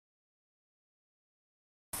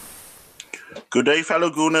Good day, fellow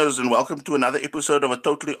Gooners, and welcome to another episode of a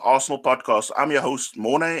Totally Arsenal podcast. I'm your host,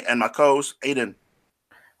 Mornay, and my co-host, Aiden.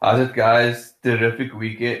 How's it, guys? Terrific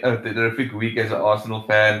weekend, terrific week as an Arsenal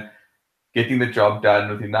fan, getting the job done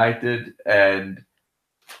with United, and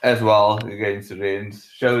as well against Rennes,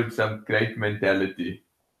 showed some great mentality.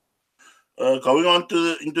 Going on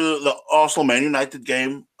into the Arsenal Man United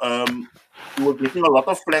game, we were getting a lot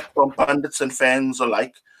of flack from pundits and fans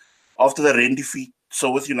alike after the Rennes defeat. So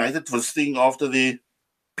with United visiting after the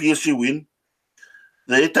PSG win,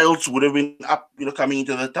 their tails would have been up, coming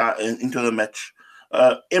into the match.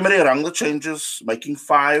 Emery rang the changes, making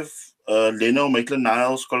five. Leno,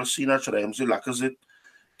 Maitland-Niles, Kolasinac, Ramsey, Lacazette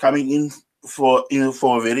coming in for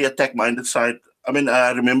a very attack-minded side. I mean,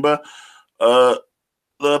 I remember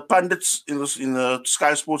the pundits in the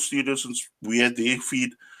Sky Sports studio, since we had their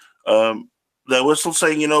feed, they were still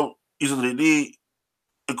saying, is it really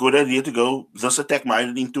a good idea to go this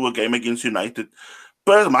attack-minded into a game against United?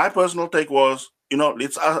 But my personal take was,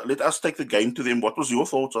 let us take the game to them. What was your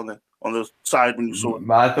thoughts on that, on the side when you saw it?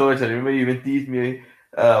 My thoughts, I remember you even teased me,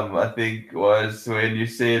 I think, was when you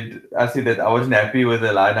said, I said that I wasn't happy with the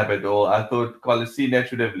lineup at all. I thought Kolasinac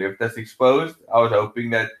should have left us exposed. I was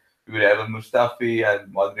hoping that we would have a Mustafi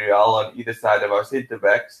and Monreal on either side of our centre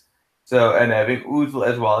backs. So, and having Ozil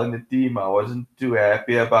as well in the team, I wasn't too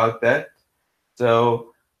happy about that. So,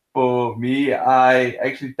 for me, I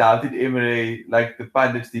actually doubted Emery like the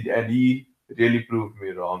pundits did, and he really proved me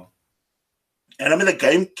wrong. And I mean, the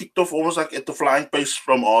game kicked off almost like at the flying pace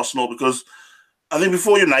from Arsenal, because I think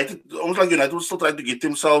before United, almost like United was still trying to get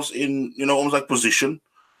themselves in, almost like position.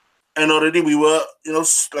 And already we were,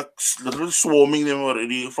 like literally swarming them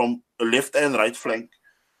already from the left and right flank.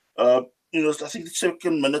 I think the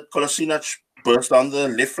second minute, Kolasinac burst down the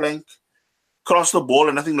left flank, crossed the ball,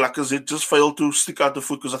 and I think Lacazette just failed to stick out the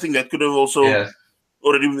foot, because I think that could have also Yes.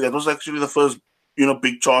 already, that was actually the first,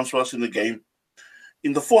 big chance for us in the game.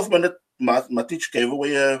 In the fourth minute, Matic gave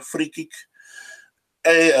away a free kick.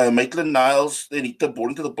 Maitland-Niles then hit the ball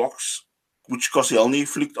into the box, which Koscielny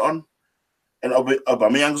flicked on, and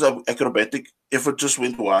Aubameyang's acrobatic effort just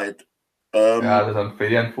went wide. Yeah, Um, I was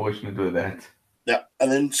very unfortunate with that. yeah,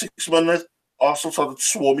 and then 6 minutes, Arsenal started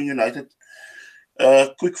swarming United.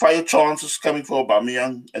 Quick fire chances coming for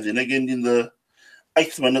Aubameyang, and then again in the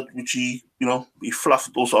eighth minute, which he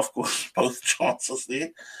fluffed also, of course, both chances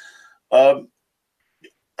there. Um,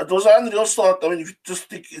 it was an unreal start. I mean, if you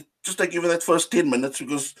just take even that first 10 minutes,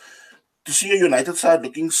 because to see a United side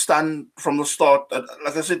looking stunned from the start,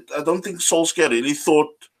 like I said, I don't think Solskjaer really thought,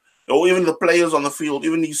 or even the players on the field,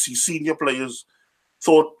 even his senior players,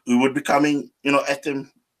 thought we would be coming, at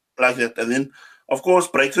him like that. And then, of course,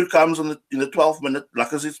 breakthrough comes in the 12th minute.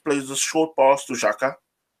 Lacazette plays a short pass to Xhaka.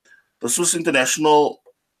 The Swiss international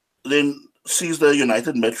then sees the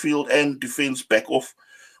United midfield and defense back off,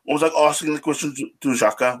 almost like asking the question to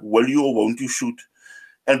Xhaka, will you or won't you shoot?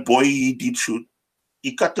 And boy, he did shoot.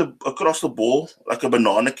 He cut across the ball like a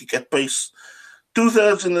banana kick at pace.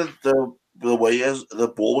 Two-thirds in the way as the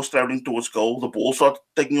ball was traveling towards goal, the ball started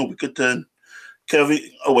taking a wicked turn, curving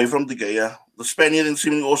away from De Gea. The Spaniard then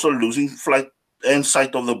seemingly also losing flight and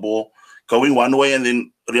sight of the ball, going one way and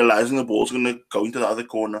then realizing the ball's going to go into the other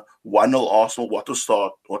corner. 1-0 Arsenal. What a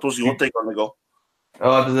start. What was your take on the goal?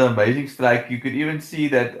 Oh, it was an amazing strike. You could even see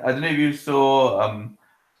that. I don't know if you saw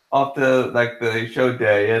after like the show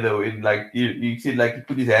there, yeah, though, in like you see like he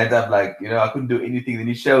put his hand up like I couldn't do anything. Then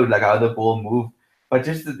he showed like how the ball moved, but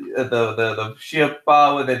just the sheer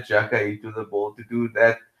power that Xhaka into the ball to do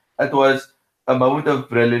that. It was a moment of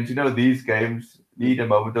brilliance. These games need a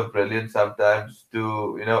moment of brilliance sometimes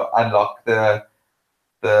to unlock the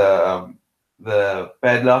the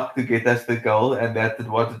padlock to get us the goal, and that's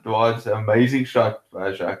what it was. Amazing shot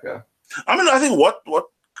by Xhaka. I mean, I think what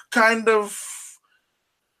kind of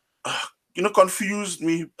confused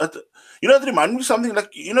me. It reminded me of something like,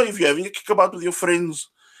 if you're having a kickabout with your friends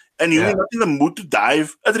and you're Yeah. not in the mood to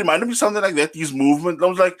dive, it reminded me of something like that. His movement, I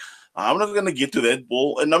was like, I'm not gonna get to that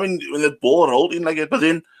ball. And I mean, when that ball rolled in like that, but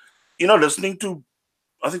then, listening to,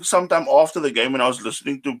 I think sometime after the game, when I was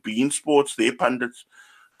listening to Bein Sports, their pundits,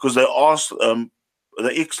 because they asked the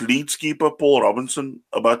ex-Leeds keeper Paul Robinson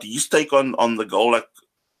about his take on the goal, like,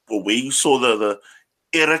 or where he saw the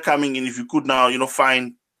error coming in. If you could now,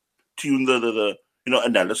 find tune the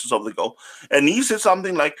analysis of the goal. And he said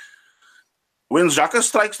something like, when Xhaka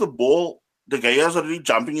strikes the ball, the guy is already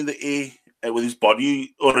jumping in the air and with his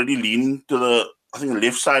body already leaning to the, I think,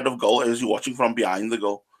 left side of goal as you're watching from behind the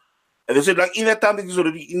goal. And they said, like, in that time that he's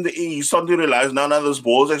already in the air, he's starting to realize, now this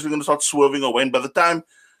ball is actually going to start swerving away. And by the time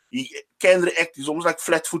he can react, he's almost like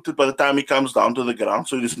flat-footed by the time he comes down to the ground.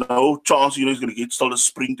 So there's no chance, he's going to get still a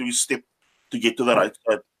spring to his step to get to the right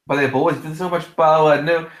side. But they've always done so much power. I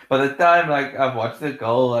know by the time like I've watched the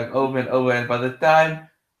goal like over and over, and by the time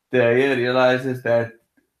De Gea realizes that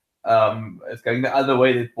it's going the other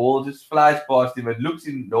way, the ball just flies past him. It looks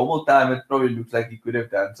in normal time, it probably looks like he could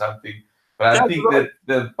have done something. But I think that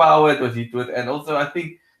the power it was hit with, and also I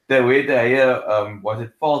think the way De Gea was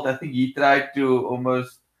at fault. I think he tried to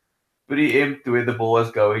almost preempt where the ball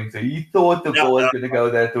was going. So he thought the ball was going to go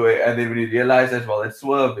that way, and then when he realized as well, it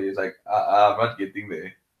swerved. He's like, I'm not getting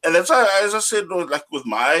there. And that's why, as I said, like with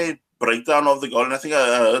my breakdown of the goal, and I think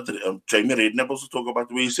I heard Jamie Redknapp also talk about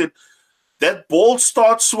it, where he said that ball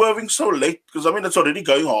starts swerving so late because, I mean, it's already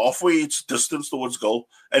going halfway its distance towards goal.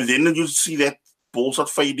 And then you see that ball start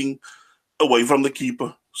fading away from the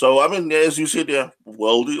keeper. So, I mean, as you said, like a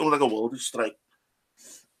worldy strike.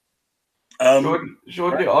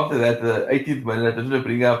 Shortly after that, the 18th minute, I just want to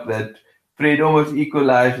bring up that Fred almost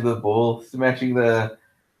equalized with the ball, smashing the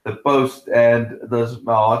post, and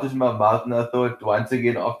my heart is in my mouth, and I thought once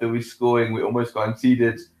again after we scoring, we almost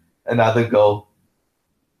conceded another goal.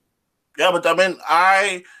 Yeah, but I mean,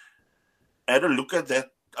 I had a look at that.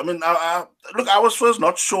 I mean, I was first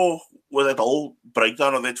not sure with that whole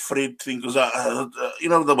breakdown of that Fred thing because,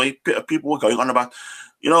 the way people were going on about,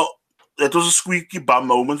 that was a squeaky bum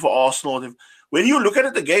moment for Arsenal. When you look at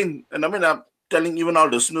it again, and I mean, I'm telling even our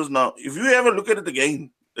listeners now, if you ever look at it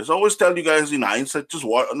again, let's always tell you guys in hindsight, just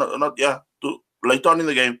later on in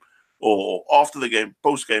the game or after the game,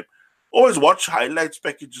 post game, always watch highlights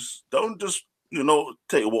packages. Don't just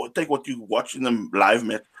take what you watch in the live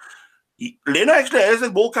match. Leno actually has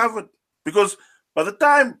that ball covered because by the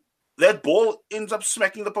time that ball ends up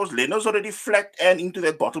smacking the post, Leno's already flat and into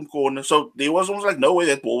that bottom corner. So there was almost like no way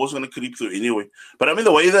that ball was going to creep through anyway. But I mean,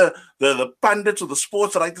 the way the pundits or the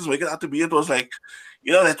sports writers make it out to be, it was like,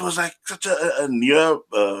 that was like such a near,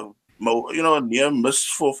 a near miss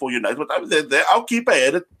for United. But I mean, our keeper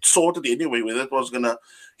had it sorted anyway, whether it was going to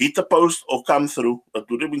hit the post or come through. It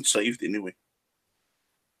would have been saved anyway.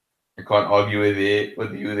 I can't argue with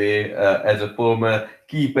you there. As a former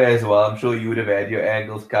keeper as well, I'm sure you would have had your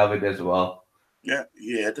angles covered as well. Yeah,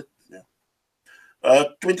 he had it. Yeah.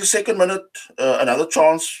 22nd minute, another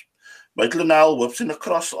chance. Maitland-Niles whips in a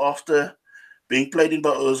cross after being played in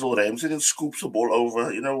by Ozil. Ramsey and scoops the ball over.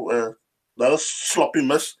 Another sloppy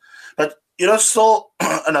miss. But still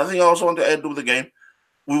another thing I also want to add to the game.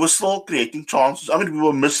 We were still creating chances. I mean, we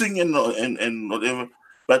were missing and whatever,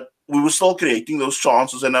 but we were still creating those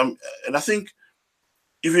chances. And I think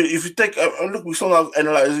if you take a look, we're still not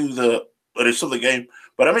analyzing the rest of the game.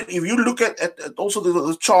 But I mean, if you look at also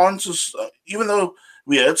the chances, even though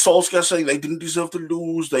we had Solskjaer saying they didn't deserve to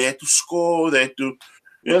lose, they had to score, they had to,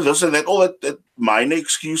 this and that, all that minor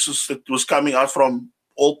excuses that was coming out from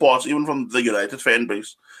all parts, even from the United fan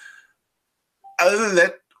base. Other than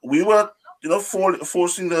that, we were,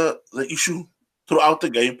 forcing the issue throughout the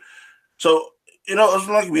game. So, it was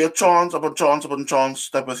like we had chance upon chance upon chance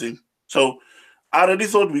type of thing. So I already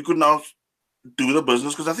thought we could now do the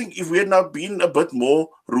business because I think if we had now been a bit more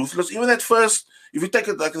ruthless, even at first, if you take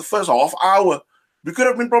it like the first half hour, we could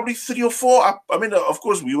have been probably 3 or 4 up. I mean, of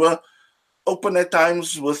course, we were open at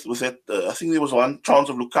times with that. I think there was one chance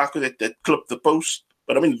of Lukaku that clipped the post,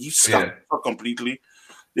 but I mean, he stuck completely.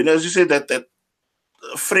 As you said, that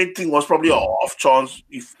Fred thing was probably a half chance,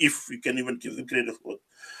 if you can even give them credit for it.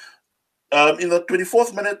 In the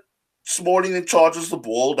 24th minute, Smalling then charges the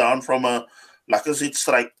ball down from a Lacazette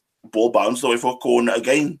strike. Ball bounced away for a corner.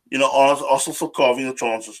 Again, Arsenal still carving the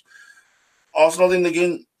chances. Arsenal then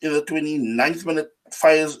again in the 29th minute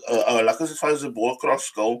Lacazette fires the ball across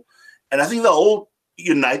goal. And I think the whole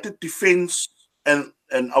United defense and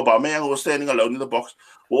Aubameyang, who was standing alone in the box,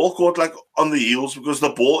 were all caught like on the heels because the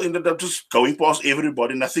ball ended up just going past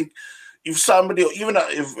everybody. And I think if somebody, even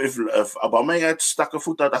if Aubameyang had stuck a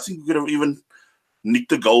foot out, I think we could have even nicked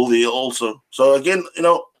the goal there also. So again,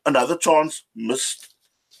 another chance missed.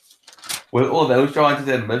 With all those chances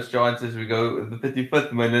and missed chances, we go the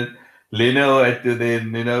 35th minute. Leno had to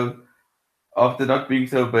then, after not being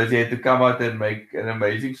so busy, had to come out and make an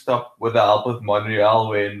amazing stop with the help of Monreal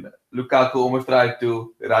when Lukaku almost tried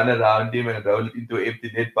to run around him and roll it into an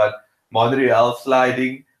empty net, but Monreal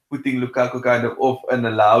sliding, putting Lukaku kind of off and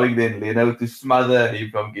allowing then Leno to smother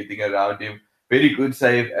him from getting around him. Very good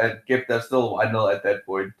save and kept us still 1-0 at that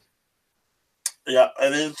point. Yeah,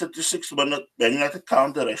 and then 36th minute, Man United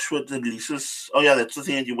counter, Rashford releases. Oh yeah, that's the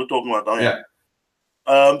thing that you were talking about. Oh yeah.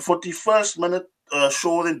 41st minute,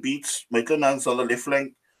 Shaw then beats Maitland-Niles on the left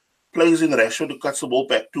flank, plays in Rashford who cuts the ball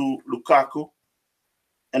back to Lukaku.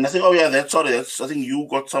 And I think, I think you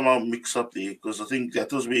got somehow mixed up there because I think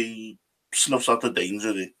that was where he snuffs out the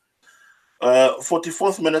danger there.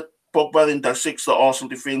 44th minute, Pogba then dissects the Arsenal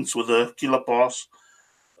defence with a killer pass.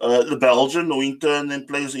 The Belgian, who in turn then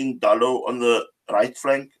plays in Dalot on the right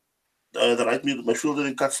flank. The right midfielder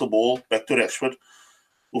then cuts the ball back to Rashford,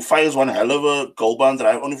 who fires one hell of a goal-bound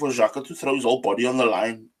drive only for Xhaka to throw his whole body on the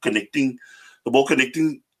line, connecting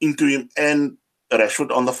into him, and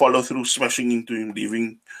Rashford on the follow-through, smashing into him,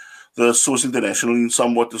 leaving the Swiss international in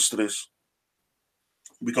somewhat distress.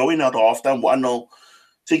 We go in at halftime 1-0,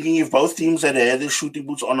 thinking if both teams had their shooting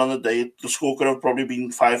boots on the day, the score could have probably been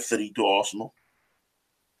 5-3 to Arsenal.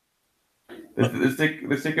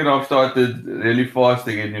 The second half started really fast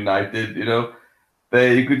again, United.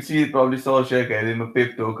 You could see probably Solskjaer gave them a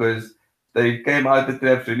pep talk because they came out the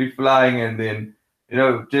traps really flying, and then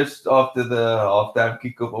just after the halftime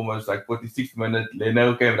kickoff, almost like 46th minute,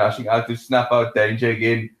 Leno came rushing out to snuff out danger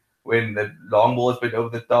again when the long balls went over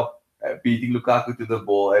the top, beating Lukaku to the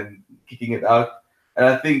ball and kicking it out. And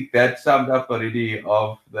I think that summed up already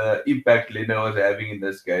of the impact Leno was having in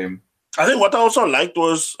this game. I think what I also liked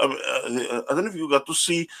was, I don't know if you got to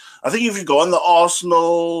see, I think if you go on the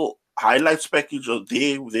Arsenal highlights package, or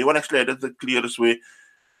they one actually had it the clearest way.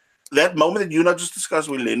 That moment that you not just discussed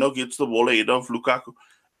where Leno gets the ball ahead of Lukaku,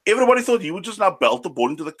 everybody thought he would just now belt the ball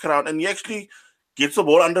into the crowd, and he actually gets the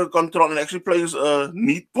ball under control and actually plays a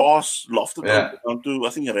neat pass, lofted down to, I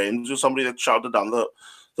think, Ramsey or somebody that shouted down the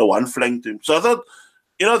one flank to him. So I thought,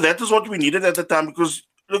 that is what we needed at the time, because,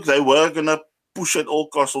 look, they were going to push at all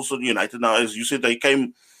costs also United. Now, as you said, they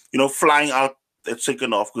came, flying out at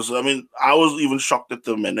second half, because, I mean, I was even shocked at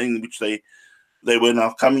the manner in which they were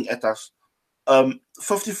now coming at us.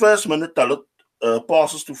 51st minute, Dalot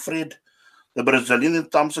passes to Fred. The Brazilian then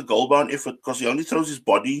thumbs a goal-bound effort because he only throws his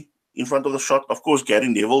body in front of the shot. Of course, Gary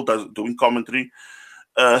Neville doing commentary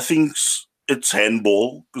thinks it's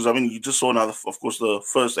handball, because, I mean, you just saw now, of course, the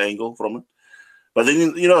first angle from it. But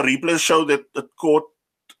then, replays show that it caught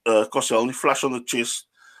Koscielny flush on the chest.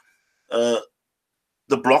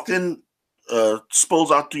 The block then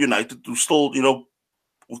spills out to United, who still,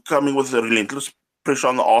 coming with a relentless pressure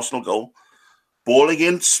on the Arsenal goal. Ball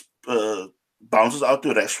again bounces out to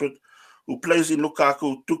Rashford, who plays in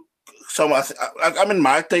Lukaku. Took some. I mean,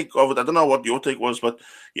 my take of it, I don't know what your take was, but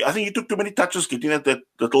yeah, I think he took too many touches getting at that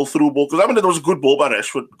little through ball. Because I mean, it was a good ball by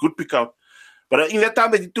Rashford, good pick out. But in that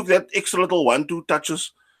time that he took that extra little 1-2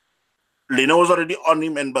 touches, Leno was already on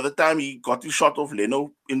him, and by the time he got his shot off,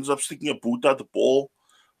 Leno ends up sticking a boot out. The ball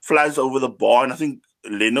flies over the bar, and I think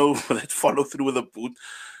Leno, that follow through with the boot,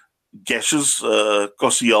 gashes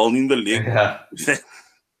Koscielny in the leg. Yeah.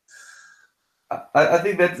 I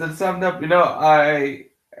think that's summed up. I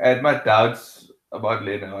had my doubts about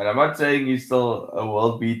Leno, and I'm not saying he's still a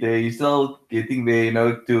world beater. He's still getting there,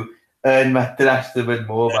 to earn my trust a bit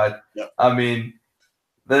more. But I mean,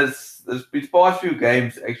 these past few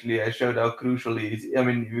games actually has showed how crucial he is. I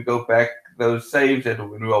mean, if you go back, those saves that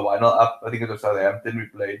when we were 1-0 up, I think it was Southampton we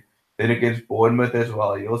played, then against Bournemouth as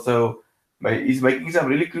well. He's making some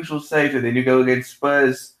really crucial saves, and then you go against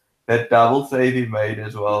Spurs, that double save he made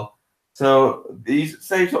as well. So these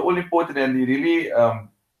saves are all important, and he really,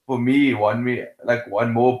 for me, won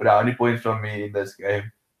one more brownie points from me in this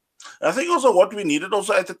game. I think also what we needed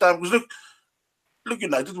also at the time, because look,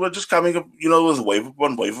 United were just coming up, with wave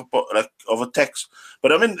upon of attacks.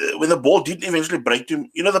 But I mean, when the ball didn't eventually break to him,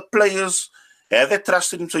 the players have that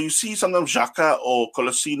trust in him. So you see sometimes Xhaka or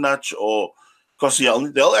Kolasinac or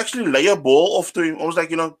Koscielny, they'll actually lay a ball off to him, almost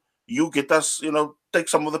like, you get us, take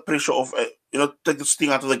some of the pressure off, take the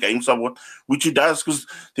sting out of the game somewhat, which he does, because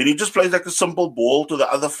then he just plays like a simple ball to the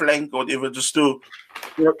other flank or whatever, just to,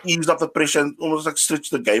 ease up the pressure and almost like stretch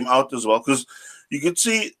the game out as well. Because you could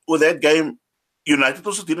see with that game, United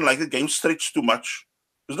also didn't like the game stretched too much.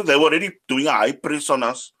 Because they were already doing a high press on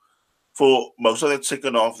us for most of that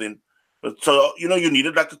second half then. But so, you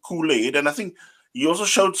needed like a cooler head. And I think he also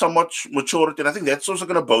showed so much maturity. And I think that's also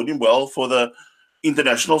going to bode him well for the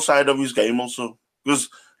international side of his game also. Because,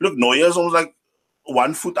 look, Neuer's almost like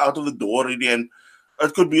 1 foot out of the door already. And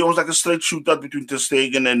it could be almost like a straight shootout between Ter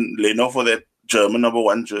Stegen and Leno for that German number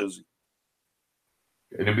 1 jersey.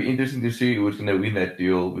 It'll be interesting to see who's going to win that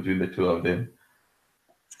duel between the two of them.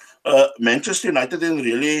 Manchester United then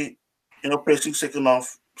really, pressing second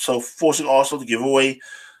half, so forcing Arsenal to give away,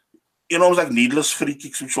 almost like needless free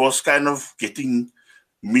kicks, which was kind of getting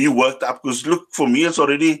me worked up. Because look, for me, it's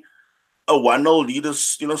already a 1-0 lead,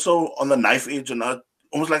 so on the knife edge, and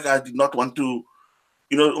almost like I did not want to,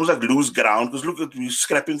 almost like lose ground. Because look, we're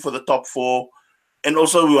scrapping for the top 4, and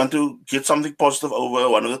also we want to get something positive over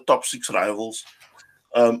one of the top 6 rivals.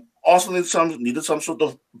 Arsenal needed some sort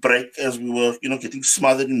of break as we were, getting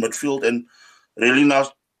smothered in midfield, and really now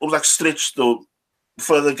almost like stretched the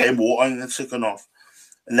further game war on in the second half.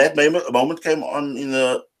 And that moment came on in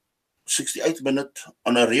the 68th minute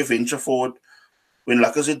on a rear venture forward when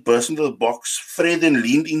Lacazette burst into the box. Fred then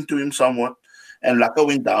leaned into him somewhat, and Laka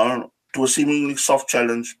went down to a seemingly soft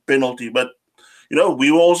challenge penalty. But, we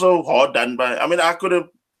were also hard done by. I mean,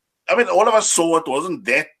 all of us saw it wasn't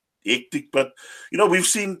that hectic, but, we've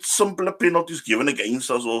seen simpler penalties given against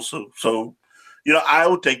us also. So, I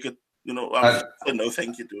would take it. I'm no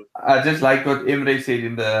thank you to it. I just like what Emre said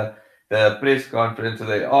in the press conference. So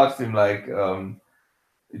they asked him, like,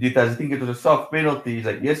 did I think it was a soft penalty? He's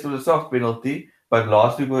like, yes, it was a soft penalty, but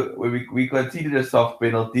last week we conceded a soft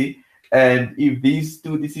penalty. And if these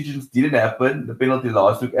two decisions didn't happen, the penalty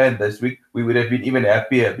last week and this week, we would have been even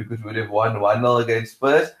happier because we would have won 1-0 against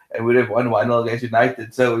Spurs and we would have won 1-0 against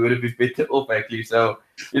United. So we would have been better off, actually. So,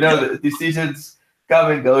 the decisions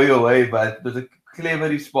come and go your way, but it was a clever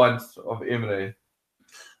response of Emre.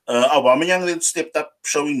 Aubameyang then stepped up,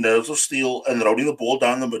 showing nerves of steel and rolling the ball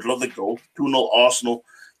down the middle of the goal. 2-0 Arsenal.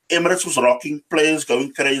 Emirates was rocking, players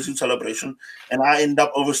going crazy in celebration, and I end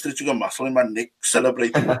up overstretching a muscle in my neck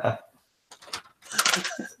celebrating.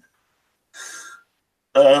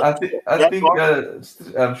 I think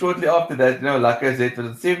shortly after that, Lacazette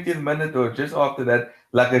was the 70th minute or just after that,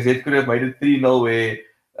 Lacazette could have made it 3-0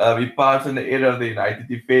 where he passed on the error of the United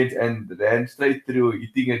defense and ran straight through,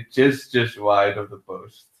 hitting it just wide of the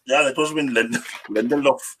post. Yeah, that was when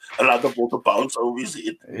Lindelof allowed the ball to bounce over his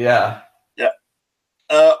head. Yeah.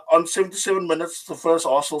 On 77 minutes, the first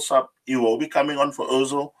Arsenal sub, Iwobi coming on for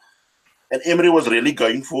Ozil. And Emery was really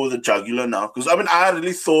going for the jugular now. Because, I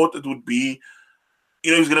really thought it would be,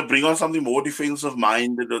 he's going to bring on something more defensive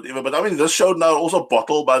minded or whatever. But, this showed now also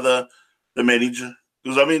bottled by the manager.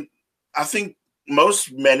 Because, I think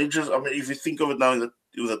most managers, if you think of it now,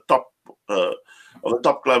 the top of the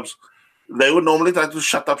top clubs, they would normally try to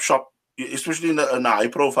shut up shop, especially in a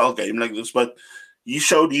high-profile game like this. But he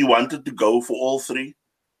showed he wanted to go for all three.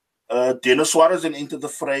 Denis Suarez then entered the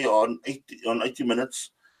fray on 80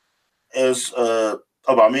 minutes as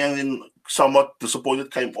Aubameyang then somewhat disappointed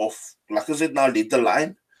came off. Lacazette now led the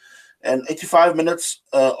line. And 85 minutes,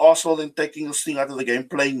 Arsenal then taking the sting out of the game,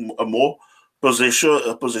 playing a more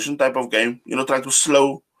possession type of game, trying to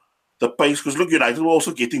slow the pace. Because, look, United were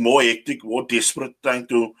also getting more hectic, more desperate, trying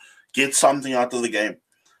to get something out of the game.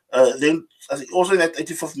 Then, I think also in that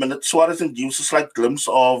 85th minute, Suarez then gives a slight glimpse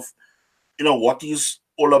of, what he's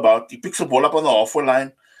all about. He picks the ball up on the halfway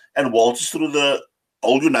line and waltzes through the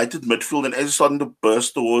old United midfield. And as he's starting to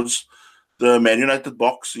burst towards the Man United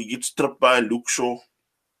box, he gets tripped by Luke Shaw.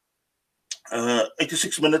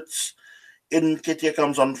 86 minutes in, Nketiah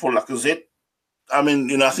comes on for Lacazette. I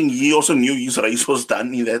think he also knew his race was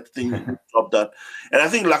done in that thing. Job done. And I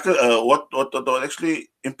think what actually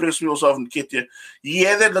impressed me also of Nketiah, he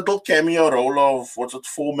had that little cameo role of,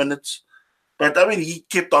 4 minutes. But, he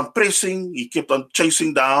kept on pressing. He kept on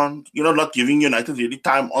chasing down, not giving United really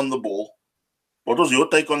time on the ball. What was your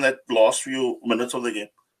take on that last few minutes of the game?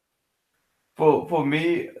 For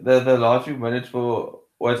me, the last few minutes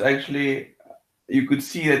was actually, you could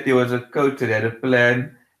see that there was a coach that had a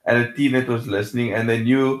plan and a team that was listening, and they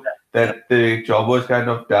knew that the job was kind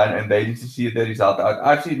of done and they need to see the result out.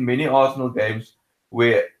 I've seen many Arsenal games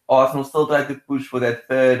where Arsenal still try to push for that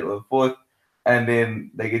third or fourth, and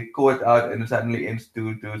then they get caught out and it suddenly ends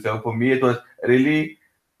 2-2. So for me, it was really,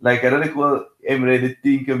 like, I don't call Emre the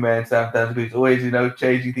thinker man sometimes because he's always,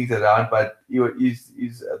 changing things around, but he's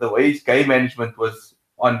the way his game management was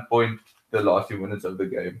on point the last few minutes of the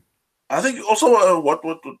game. I think also what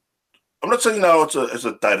I'm not saying now it's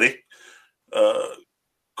a direct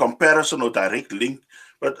comparison or direct link,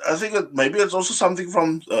 but I think that maybe it's also something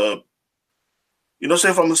from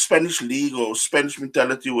say from the Spanish league or Spanish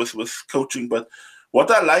mentality with coaching. But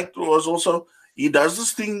what I liked was also he does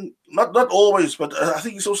this thing not always, but I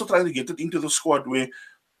think he's also trying to get it into the squad where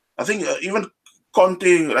I think even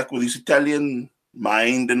Conte, like with his Italian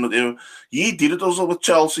mind and whatever, he did it also with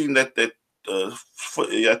Chelsea in that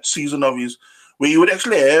season of his where he would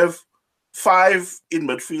actually have 5 in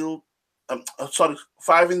midfield.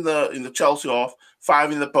 5 in the Chelsea half,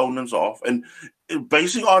 5 in the opponent's half, and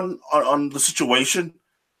basing on the situation,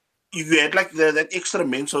 you had like that extra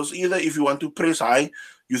men. So it's either if you want to press high,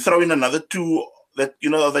 you throw in another 2 that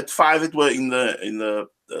that 5 that were in the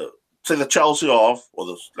say the Chelsea half,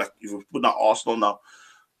 or like if you put now Arsenal now,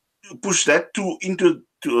 you push that 2 into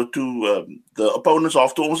the opponent's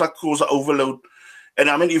half to almost like cause an overload. And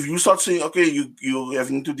if you start saying, okay, you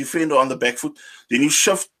having to defend on the back foot, then you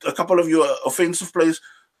shift a couple of your offensive players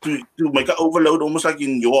to make an overload almost like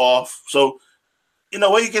in your half. So in a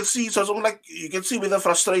way you can see, so it's almost like you can see where the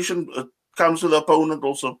frustration comes to the opponent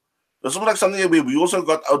also. It's almost like something that we also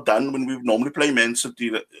got outdone when we normally play Man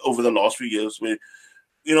City over the last few years, where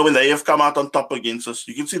when they have come out on top against us.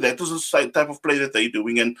 You can see that is the type of play that they're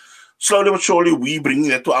doing, and slowly but surely we bringing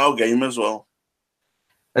that to our game as well.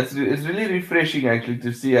 It's really refreshing actually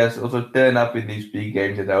to see us also turn up in these big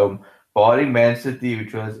games at home. Barring Man City,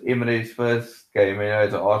 which was Emirates' first game,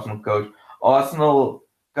 as an Arsenal coach, Arsenal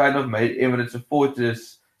kind of made Emirates a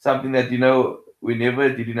fortress, something that we never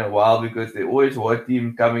did in a while because there always were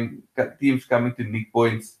teams coming to nick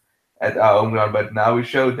points at our home ground. But now we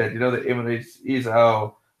showed that the Emirates is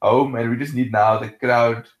our home, and we just need now the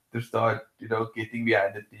crowd to start getting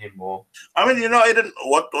behind the team more. I mean, I didn't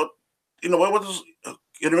what what was.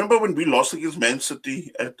 You remember when we lost against Man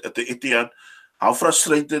City at the Etihad? How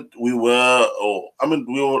frustrated we were, I'm sure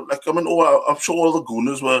all the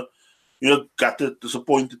Gooners were, gutted,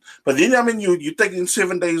 disappointed. But then, you take in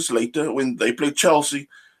 7 days later when they play Chelsea,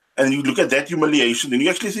 and you look at that humiliation, and you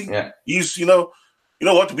actually think he's,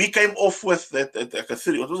 what we came off with that like a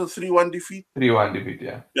 3-1 defeat. 3-1 defeat,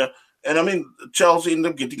 yeah. Yeah, and Chelsea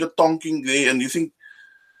ended up getting a tonking there, and you think,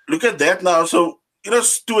 look at that now. So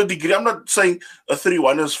to a degree, I'm not saying a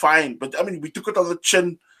 3-1 is fine, but we took it on the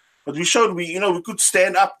chin. But we showed we could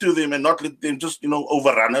stand up to them and not let them just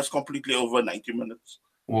overrun us completely over 90 minutes.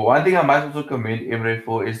 Well, one thing I must also commend Emre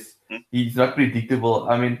for is he's not predictable.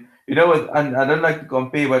 I don't like to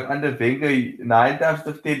compare, but under Wenger, 9 times out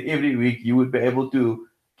of 10 every week, you would be able to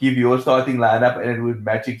give your starting lineup and it would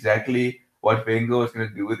match exactly what Wenger was going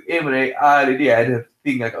to do. With Emre, I already had a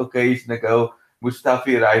thing like, okay, he's going to go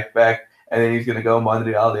Mustafi right back, and then he's going to go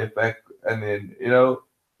Monreal left back, and then,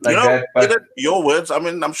 that. But your words,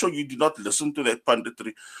 I'm sure you did not listen to that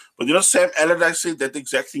punditry, but Sam Allardyce said that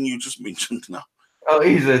exact thing you just mentioned now. Oh,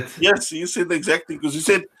 is it? Yes, he said the exact thing, because he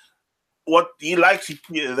said what he likes,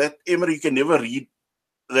 that Emery can never read,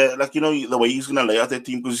 the way he's going to lay out that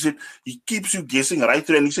team, because he said he keeps you guessing right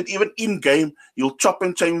through, and he said even in game you'll chop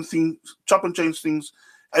and change things,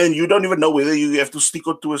 and you don't even know whether you have to stick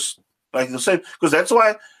or twist like the same, because that's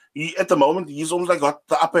why at the moment he's almost like got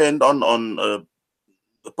the upper hand on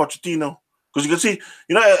Pochettino, because you can see,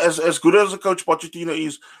 as good as a coach Pochettino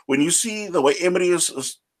is, when you see the way Emery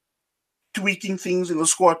is tweaking things in the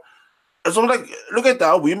squad, it's almost like, look at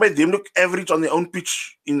how we made them look average on their own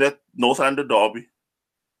pitch in that North London derby.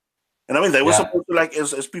 And they were supposed to,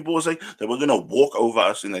 as people were saying, they were going to walk over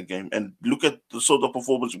us in that game, and look at the sort of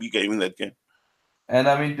performance we gave in that game. And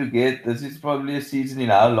this is probably a season in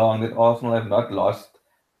how long that Arsenal have not lost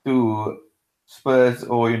to Spurs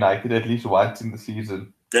or United at least once in the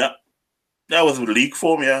season. Yeah, with league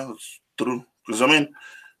form, it's true. Because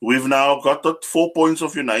we've now got 4 points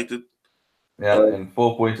of United. Yeah, and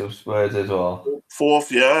 4 points of Spurs as well.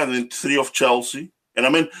 4th, and then 3 of Chelsea.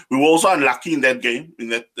 And we were also unlucky in that game, in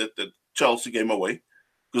that Chelsea game away,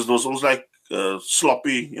 because it was almost like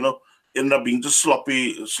sloppy. Ended up being just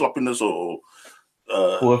sloppiness or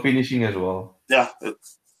poor finishing as well. Yeah.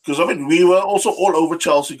 Because we were also all over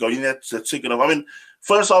Chelsea going that second half.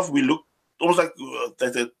 First off, we looked almost like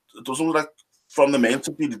that. It was almost like from the Man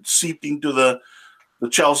City, it seeped into the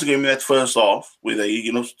Chelsea game in that first half, where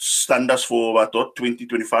they stunned us for about 20,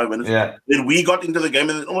 25 minutes. Yeah. Then we got into the game,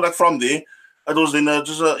 and almost like from there, it was then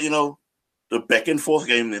just the back and forth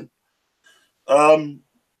game. Then, and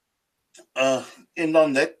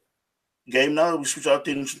on that game now, we switch our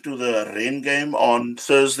attention to the Rennes game on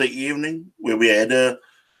Thursday evening, where we had a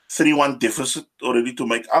 3-1 deficit already to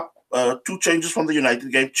make up. 2 changes from the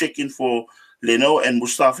United game: check in for Leno and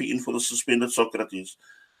Mustafi in for the suspended Socrates.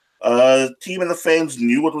 The team and the fans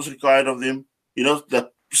knew what was required of them.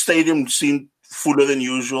 The stadium seemed fuller than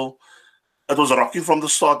usual. It was rocking from the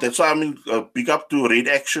start. That's why big up to Red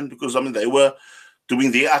Action, because they were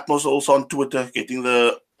doing their utmost also on Twitter, getting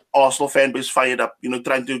the Arsenal fan base fired up.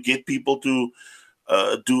 Trying to get people to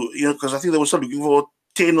do, because I think they were still looking for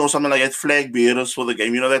 10 or something like that flag bearers for the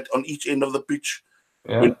game. That on each end of the pitch,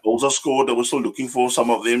 when goals are scored, they were still looking for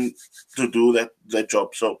some of them to do that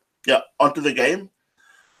job. So onto the game.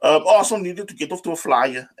 Arsenal needed to get off to a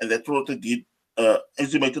flyer, and that's what they did.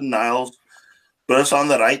 Ainsley Maitland-Niles burst on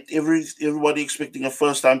the right. Everybody expecting a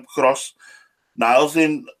first-time cross. Niles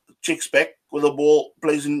then checks back with the ball,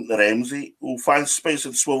 plays in Ramsey, who finds space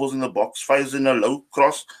and swivels in the box, fires in a low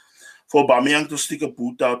cross for Aubameyang to stick a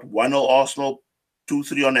boot out. 1-0 Arsenal,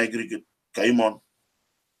 2-3 on aggregate. Game on.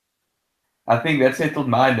 I think that settled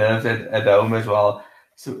my nerves at home as well.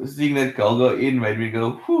 So seeing that goal go in made me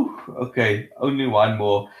go, whew, okay, only one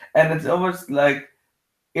more. And it's almost like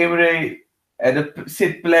Emre had a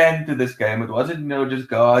set plan to this game. It wasn't, just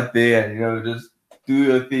go out there and, just do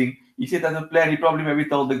your thing. He set out a plan. He probably maybe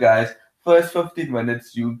told the guys, first 15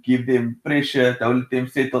 minutes, you give them pressure, don't let them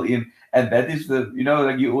settle in. And that is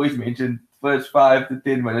like you always mentioned, first 5 to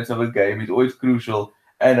 10 minutes of a game is always crucial.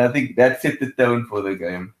 And I think that set the tone for the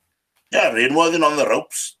game. Yeah, Rainwater on the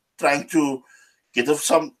ropes, trying to get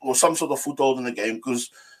some sort of foothold in the game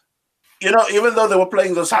because, even though they were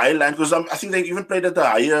playing this high line, because I think they even played at the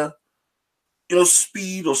higher,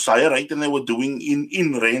 speed or higher rate than they were doing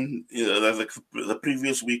in rain, the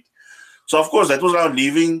previous week. So, of course, that was now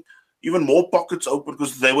leaving even more pockets open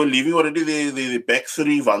because they were leaving already the back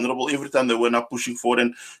three vulnerable every time they were now pushing forward.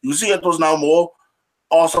 And you see it was now more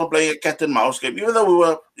Arsenal playing a cat and mouse game, even though we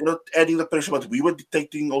were, adding the pressure, but we were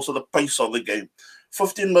dictating also the pace of the game.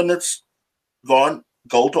 15 minutes gone,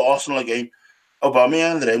 goal to Arsenal again.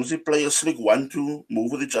 Aubameyang and Ramsey play a slick 1-2,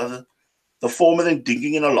 move with each other. The former then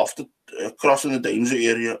dinking in a lofted cross in the danger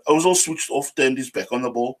area. Ozil switched off, turned his back on the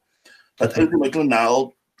ball. But ultimately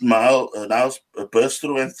Niles burst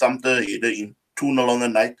through and thumped the header in 2-0 on the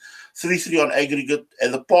night. 3-3 on aggregate.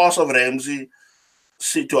 And the pass of Ramsey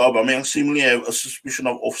to Aubameyang seemingly have a suspicion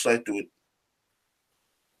of offside to it.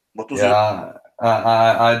 What was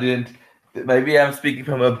I didn't. Maybe I'm speaking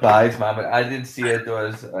from a biased mind, but I didn't see it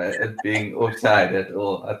as being offside at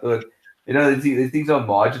all. I thought, these things are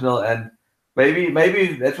marginal, and maybe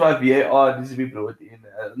that's why VAR needs to be brought in.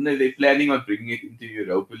 I don't know if they're planning on bringing it into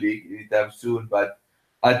Europa League anytime soon, but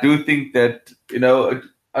I do think that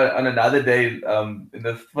on another day, in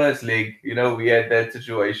the first leg, we had that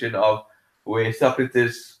situation of where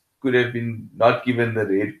Socrates could have been not given the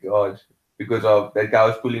red card because of that guy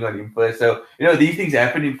was pulling on him first. So, these things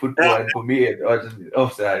happen in football, and for me, it was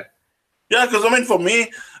offside. Yeah, because, for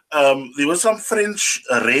me, there was some French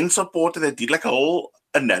Rennes supporter that did like a whole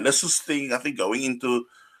analysis thing, I think, going into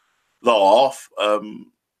the half. I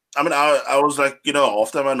was like,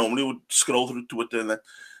 half time I normally would scroll through Twitter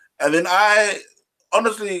and then I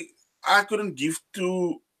couldn't give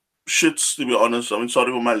two shits, to be honest. Sorry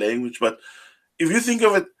for my language, but if you think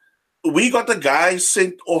of it, we got the guy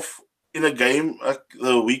sent off in a game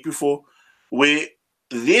the week before where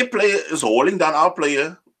their player is holding down our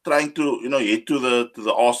player, trying to, head to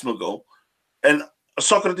the Arsenal goal. And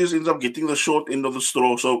Socrates ends up getting the short end of the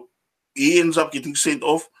straw. So he ends up getting sent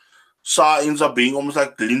off. Sa ends up being almost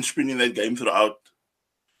like linchpin in that game throughout.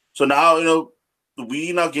 So now,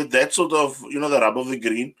 we now get that sort of, the rub of the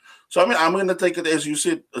green. So, I'm going to take it as you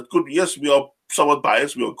said. It could, yes, we are somewhat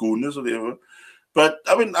biased. We are gooners or whatever. But,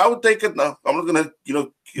 I would take it now. I'm not going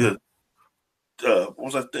to,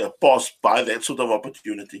 pass by that sort of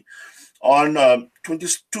opportunity. On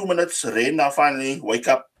 22 minutes, Rain now finally wake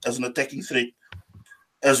up as an attacking threat,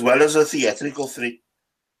 as well as a theatrical threat,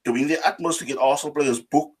 doing their utmost to get Arsenal players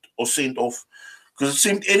booked or sent off. Because it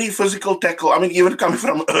seemed any physical tackle, even coming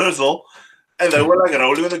from Ozil, and they were like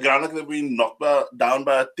rolling on the ground like they've been knocked down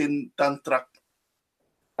by a 10-ton truck.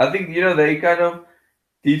 I think, they kind of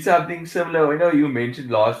did something similar. You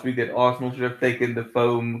mentioned last week that Arsenal should have taken the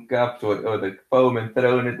foam cups or the foam and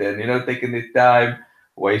thrown it and, taken their time,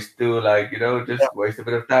 waste a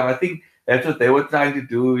bit of time. I think that's what they were trying to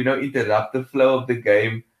do, interrupt the flow of the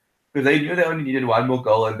game because they knew they only needed one more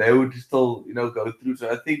goal and they would still, go through. So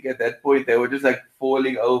I think at that point they were just like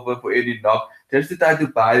falling over for any knock just to try to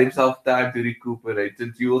buy themselves time to recuperate.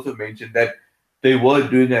 Since you also mentioned that they were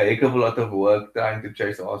doing a heck of a lot of work trying to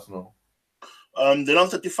chase Arsenal. Then on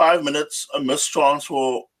 35 minutes, a missed chance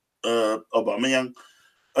for Aubameyang.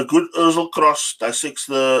 A good Ozil cross dissects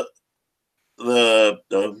the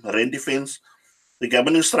Rennes defense. The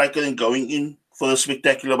Gabonese striker then going in for the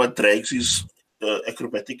spectacular but drags his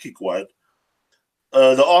acrobatic kick wide.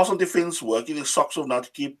 The Arsenal defense working their socks off now to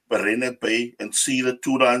keep Rennes at bay and see the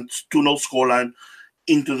 2-0 scoreline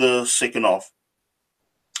into the second half.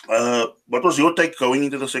 What was your take going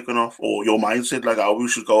into the second half, or your mindset, like how we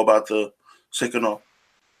should go about the second half?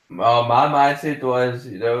 Well, my mindset was,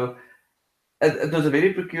 it was a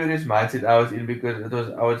very precarious mindset I was in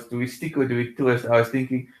because do we stick or do we twist? I was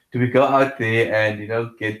thinking, do we go out there and,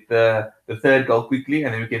 get the third goal quickly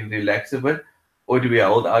and then we can relax a bit? Or do we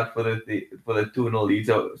hold out for the 2-0 lead?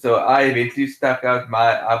 So I eventually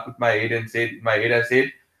I put my head and said,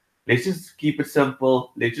 let's just keep it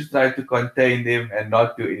simple. Let's just try to contain them and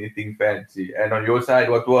not do anything fancy. And on your side,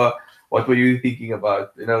 what were you thinking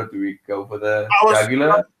about? Do we go for the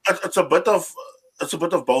jugular? It's a bit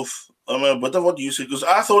of both. A bit of what you said, because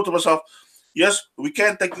I thought to myself, yes, we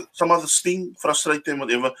can take some of the sting, frustrate them,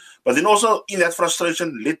 whatever, but then also in that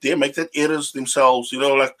frustration, let them make that errors themselves,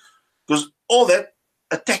 because all that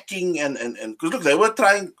attacking and because look, they were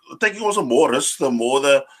taking also more risks the more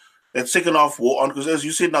that second half wore on, because as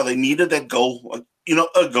you said, now they needed that goal,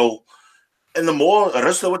 a goal, and the more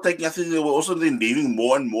risks they were taking, I think they were also then leaving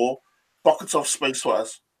more and more pockets of space for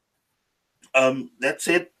us. That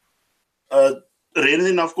said,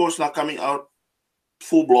 Rennes, of course, now coming out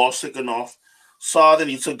full blast second half. Saw that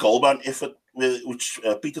it's a goal-bound effort, which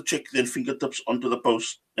Peter Cech then fingertips onto the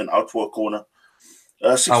post and out for a corner.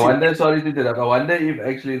 I wonder, sorry to interrupt, I wonder if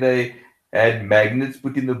actually they had magnets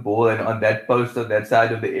put in the ball and on that post on that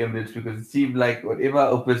side of the Emirates, because it seemed like whatever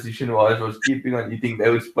opposition was keeping on eating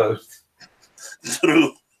those posts.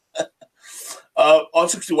 True. On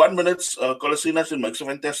 61 minutes, Kolasinac makes a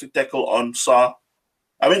fantastic tackle on Sa.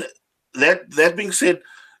 I mean, that being said,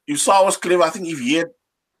 if Sa was clever, I think if he had,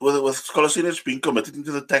 with Kolasinac being committed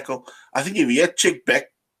into the tackle, I think if he had checked back,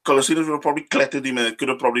 Kolasinac would have probably clattered him and it could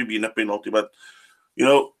have probably been a penalty. But,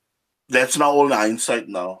 that's now all in hindsight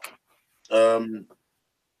now.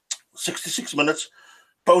 66 minutes,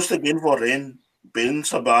 post again for Rennes. Ben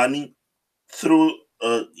Sabani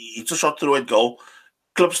it's a shot through at goal.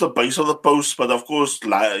 Clips the base of the post, but of course,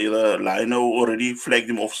 Lino already flagged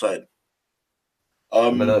him offside.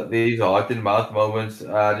 But these heart and mouth moments,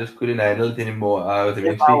 I just couldn't handle it anymore. I was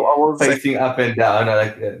eventually pacing up and down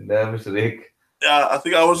like a nervous wreck. Yeah, I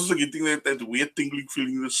think I was also getting that weird tingling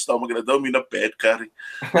feeling in the stomach, and I don't mean a bad carry.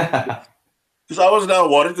 Because I was now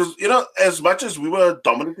worried, because, as much as we were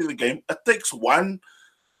dominating the game, it takes one,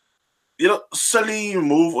 silly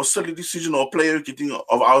move or silly decision or player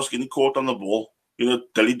of ours getting caught on the ball,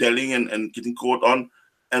 dilly-dallying and getting caught on,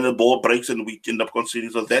 and the ball breaks and we end up conceding.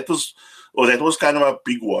 So that was kind of a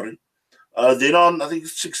big worry. Then on, I think,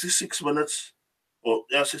 68 minutes,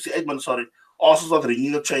 sorry, Arsenal started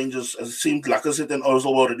ringing the changes, as it seemed Lacazette and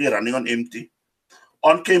Ozil were already running on empty.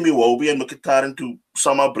 On came Iwobi and Mkhitaryan to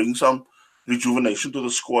somehow bring some rejuvenation to the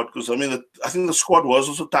squad, because, I think the squad was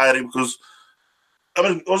also tiring, because,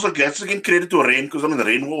 also let's again credit to Rennes, because,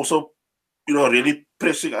 Rennes were also, really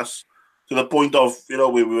pressing us to the point of,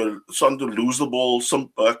 we were starting to lose the ball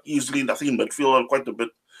easily, I think in midfield quite a bit.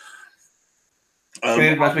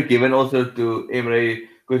 Credit must be given also to Emre,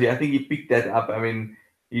 because I think he picked that up.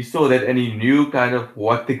 He saw that and he knew kind of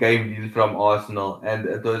what the game needed from Arsenal, and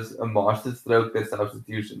it was a masterstroke, that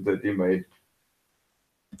substitution that he made.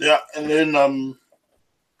 Yeah, and then let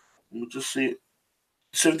me just see,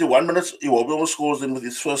 71 minutes, Iwobi scores in with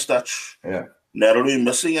his first touch. Yeah. Narrowly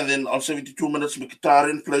missing, and then on 72 minutes,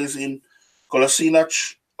 Mkhitaryan plays in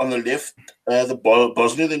Kolasinac on the left. The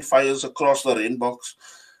Bosnia then fires across the Rennes box,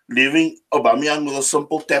 leaving Aubameyang with a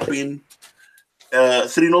simple tap in.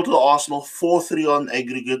 3-0 to the Arsenal, 4-3 on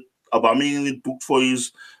aggregate. Aubameyang booked for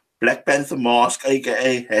his Black Panther mask,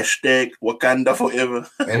 aka #Wakanda Forever.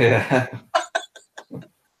 Yeah.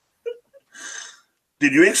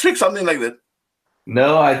 Did you expect something like that?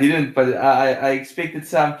 No, I didn't, but I expected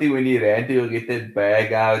something when he ran to get that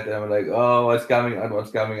bag out, and I'm like, oh, what's coming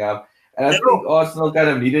up? And I think Arsenal kind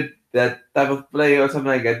of needed that type of player or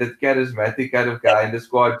something like that charismatic kind of guy in the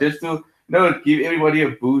squad, just to give everybody a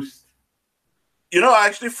boost. I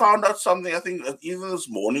actually found out something, I think, either this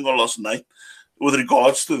morning or last night, with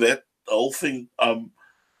regards to that whole thing.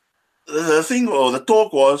 The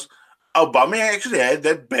talk was, Aubameyang actually had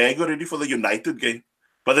that bag already for the United game.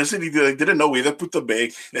 But they said they didn't know where they put the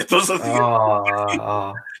bag. That was the thing.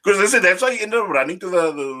 Because they said that's why he ended up running to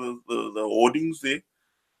the hoardings there,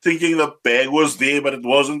 thinking the bag was there, but it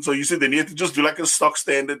wasn't. So you said they needed to just do like a stock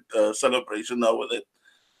standard celebration now with it.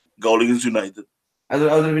 Goal against United. It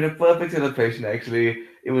would have been a perfect celebration, actually.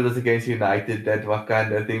 It was against United, that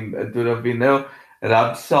Wakanda thing. It would have been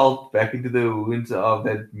rubbed salt back into the wounds of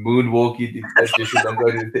that moonwalk he did that Jesse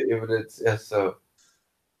Lingard into Emirates. Yeah, so.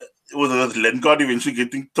 With Lingard eventually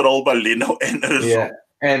getting trolled by Leno and Ozil. Yeah,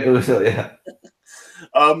 and Ozil, yeah.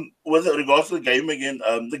 With regards to the game again,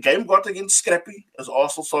 the game got again scrappy as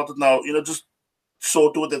Arsenal started now, just saw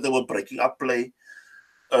to it that they were breaking up play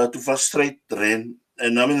to frustrate Rennes.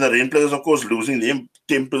 And the Rennes players, of course, losing their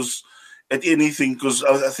tempers at anything, because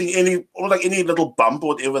I think any little bump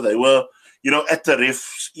or whatever, they were, at the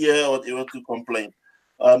ref's ear or whatever to complain.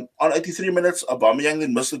 On 83 minutes, Aubameyang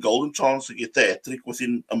then missed a golden chance to get the hat-trick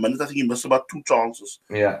within a minute. I think he missed about 2 chances.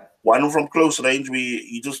 Yeah. One from close range where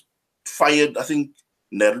he just fired, I think,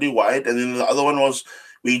 narrowly wide, and then the other one was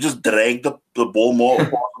where he just dragged the ball more.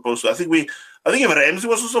 So I think if Ramsey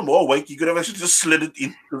was also more awake, he could have actually just slid it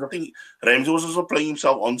in, because I think Ramsey was also playing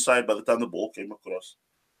himself onside by the time the ball came across.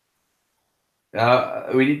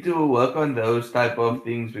 We need to work on those type of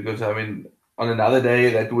things, because on another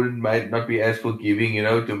day that might not be as forgiving,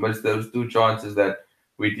 to miss those 2 chances that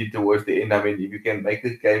we did towards the end. If you can make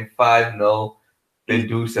the game 5-0, then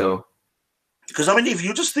do so. Because if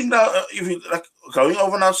you just think now, if you going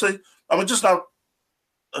over now, say,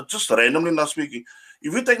 just randomly now speaking,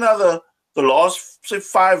 if you take now the last, say,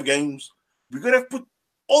 5 games, we could have put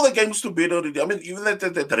all the games to bed already. I mean, even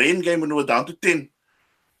that rain game when we were down to 10,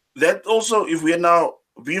 that also, if we are now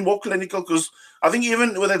being more clinical, because I think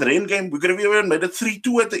even with that rain game, we could have even made it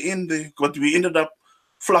 3-2 at the end, but we ended up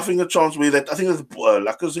fluffing a chance where that, I think it was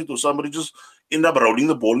Lacazette or somebody just ended up rolling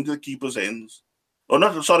the ball into the keeper's hands. Or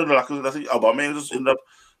not, sorry, Lacazette, I think Aubameyang just ended up,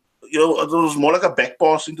 it was more like a back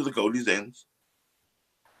pass into the goalie's hands.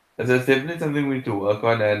 That's definitely something we need to work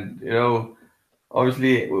on, and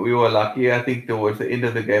obviously we were lucky. I think towards the end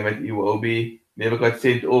of the game at Iwobi, never got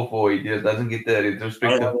sent off, or he just doesn't get the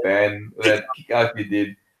retrospective ban that kick out he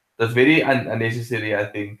did. That's very unnecessary, I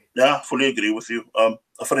think. Yeah, fully agree with you.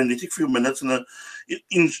 A frenetic few minutes in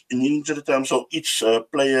injury time, so each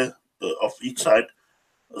player of each side,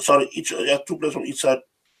 two players from each side,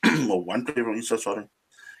 or one player from each side, sorry,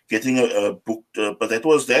 getting a booked. But that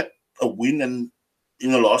was a win, and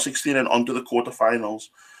in the last 16 and onto the quarterfinals,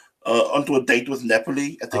 onto a date with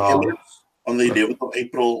Napoli at the Emirates on the 11th of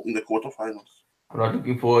April in the quarterfinals. I'm not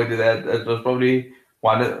looking forward to that. It was probably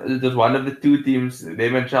one of the two teams,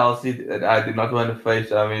 them and Chelsea, that I did not want to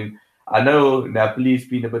face. I mean, I know Napoli's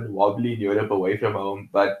been a bit wobbly in Europe away from home,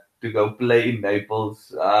 but to go play in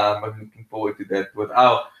Naples, I'm looking forward to that.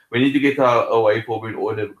 We need to get our away form in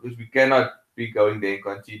order, because we cannot be going there and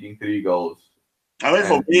conceding 3 goals. I mean,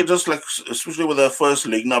 for me, just like, especially with the first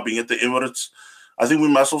leg now being at the Emirates, I think we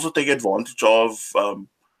must also take advantage of.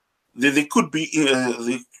 There could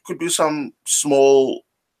be some small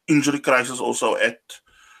injury crisis also at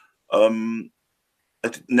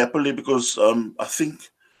Napoli, because I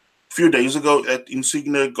think a few days ago at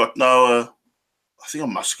Insigne got now I think a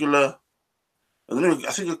muscular. I don't know.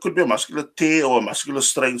 I think it could be a muscular tear or a muscular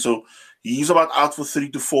strain. So he's about out for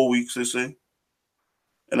 3 to 4 weeks, they say.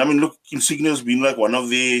 And I mean, look, Insigne has been like one of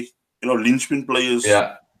the linchpin players.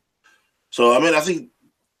 Yeah. So I mean, I think,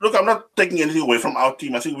 look, I'm not taking anything away from our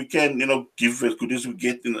team. I think we can, give as good as we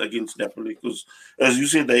get against Napoli, because, as you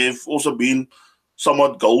said, they have also been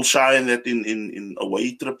somewhat goal shy in that in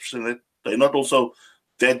away trips, and that they're not also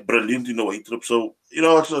that brilliant in away trips. So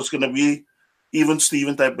it's going to be even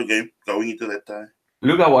Steven type of game going into that time.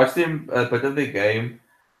 Look, I watched him a bit of the game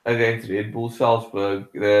against Red Bull Salzburg,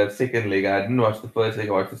 the second leg. I didn't watch the first leg,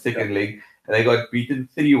 I watched the second leg. And they got beaten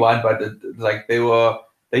 3-1, but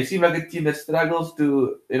they seem like a team that struggles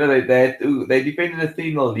to, they defended a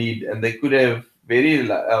 3-0 lead, and they could have very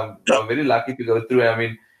lucky to go through. I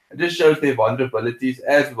mean, it just shows their vulnerabilities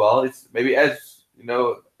as well. It's maybe as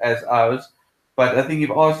ours, but I think if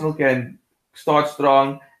Arsenal can start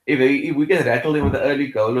strong, if we can rattle them with an early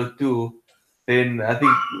goal or two, then I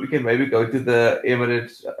think we can maybe go to the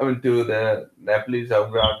Emirates, to the Napoli's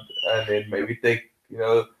home ground, and then maybe take,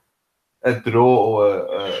 a draw or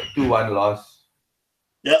a 2-1 loss.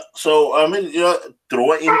 Yeah, so I mean,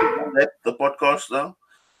 draw into the podcast now.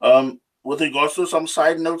 With regards to some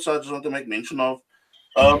side notes, I just want to make mention of.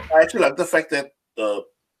 I actually like the fact that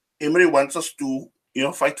Emery wants us to,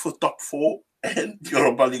 fight for top 4 and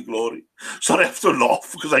Europa League glory. So I have to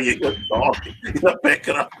laugh because I hear a dog in the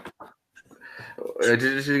background.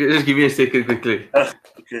 Just give me a second quickly.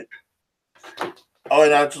 Okay. Oh,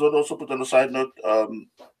 and I just want to also put on a side note,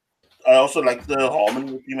 I also like the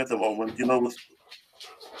harmony of the team at the moment, with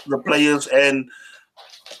the players and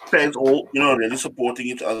fans all, really supporting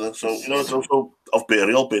each other. So, it's also of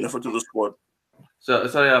real benefit to the squad. So,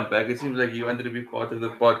 sorry, I'm back. It seems like you wanted to be part of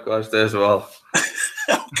the podcast as well.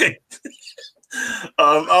 Okay.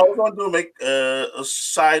 I also want to make a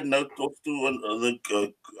side note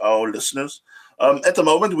to our listeners. At the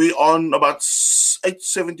moment, we're on about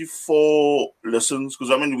 874 listens,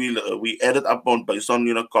 because I mean we added up based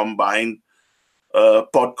on combined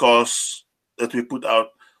podcasts that we put out.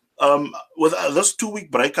 With this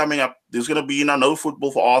 2-week break coming up, there's going to be no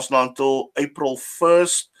football for Arsenal until April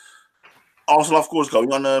 1st. Arsenal, of course,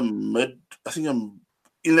 going on in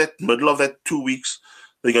that middle of that 2 weeks,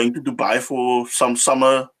 they're going to Dubai for some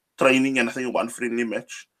summer training and I think one friendly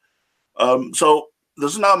match. So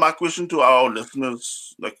this is now my question to our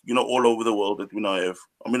listeners, all over the world that we now have.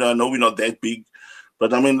 I mean, I know we're not that big,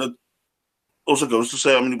 but I mean, it also goes to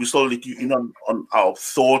say, I mean, we still let you in on our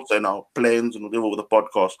thoughts and our plans and whatever with the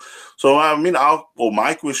podcast. So, I mean,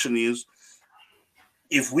 my question is,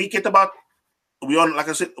 if we get like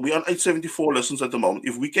I said, we're on 874 listens at the moment.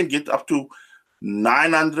 If we can get up to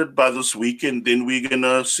 900 by this weekend, then we're going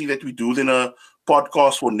to see that we do then a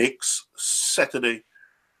podcast for next Saturday.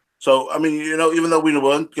 So, I mean, even though we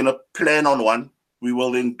weren't going to plan on one, we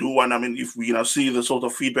will then do one. I mean, if we see the sort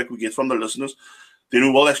of feedback we get from the listeners, then we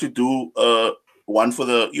will actually do one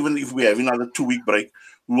even if we have another 2-week break,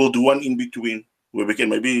 we will do one in between where we can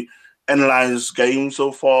maybe analyze games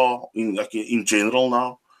so far in general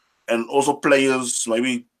now and also players,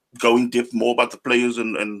 maybe go in depth more about the players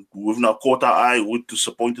and who've now caught our eye, who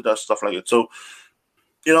disappointed us, stuff like that. So,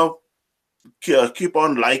 keep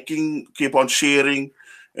on liking, keep on sharing,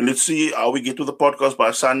 and let's see how we get to the podcast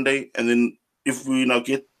by Sunday. And then if we now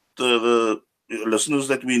get the listeners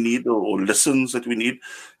that we need or listens that we need,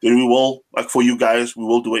 then we will, like for you guys, we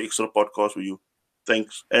will do an extra podcast with you.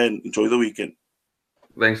 Thanks and enjoy the weekend.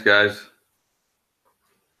 Thanks, guys.